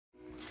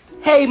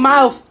Hey,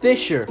 Miles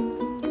Fisher.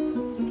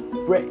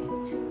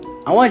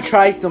 I want to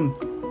try some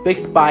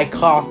Bixby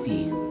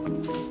coffee.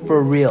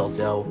 For real,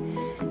 though.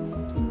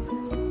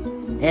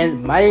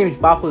 And my name is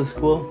Boppo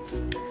School.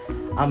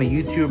 I'm a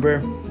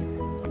YouTuber.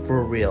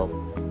 For real.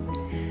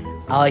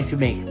 I like to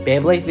make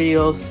Beyblade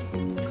videos,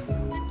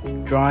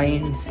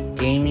 drawings,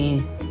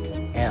 gaming,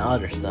 and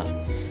other stuff.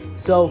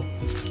 So,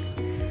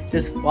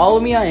 just follow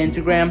me on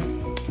Instagram.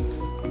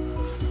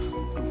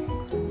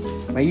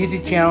 My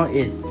YouTube channel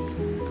is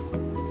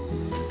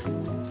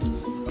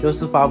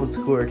Joseph Boppo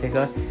School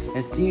Ortega,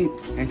 and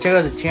check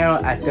out the channel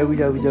at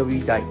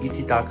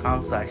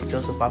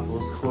www.youtube.com/Joseph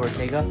Boppo School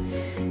Ortega.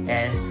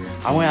 And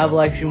I want to have a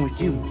live stream with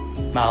you,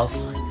 Miles.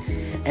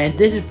 And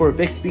this is for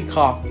Bixby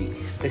Coffee.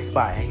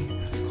 Bixby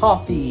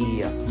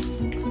Coffee.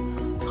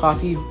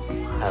 Coffee.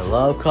 I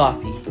love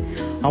coffee.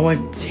 I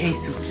want to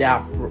taste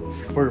that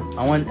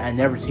I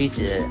never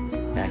tasted it.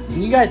 Now,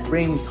 can you guys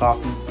bring me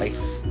coffee, like,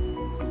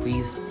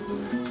 please?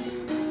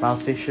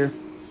 Miles Fisher.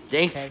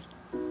 Thanks. Okay.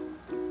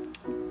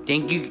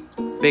 Thank you,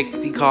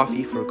 Bixby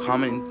Coffee, for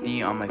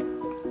commenting on my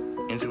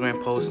Instagram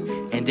post,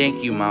 and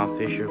thank you, Miles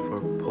Fisher, for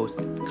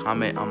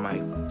comment on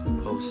my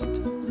post.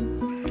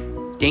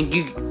 Thank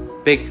you,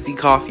 Bixby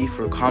Coffee,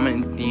 for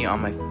commenting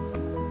on my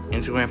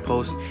Instagram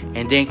post,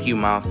 and thank you,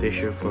 Miles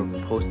Fisher, for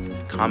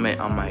comment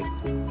on my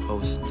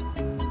post.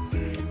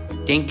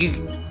 Thank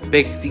you,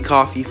 Bixby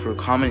Coffee, for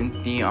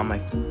commenting on my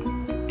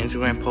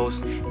Instagram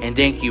post, and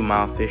thank you,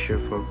 Miles Fisher,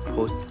 for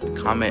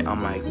comment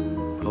on my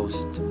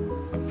post.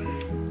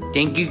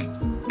 Thank you,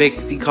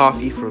 Bixby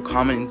Coffee, for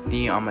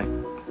commenting on my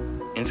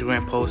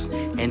Instagram post,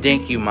 and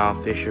thank you,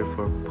 Miles Fisher,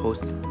 for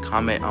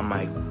comment on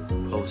my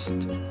post.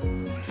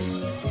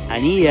 I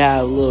need to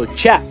have a little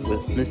chat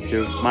with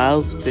Mr.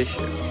 Miles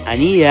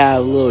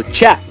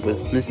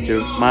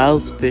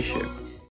Fisher.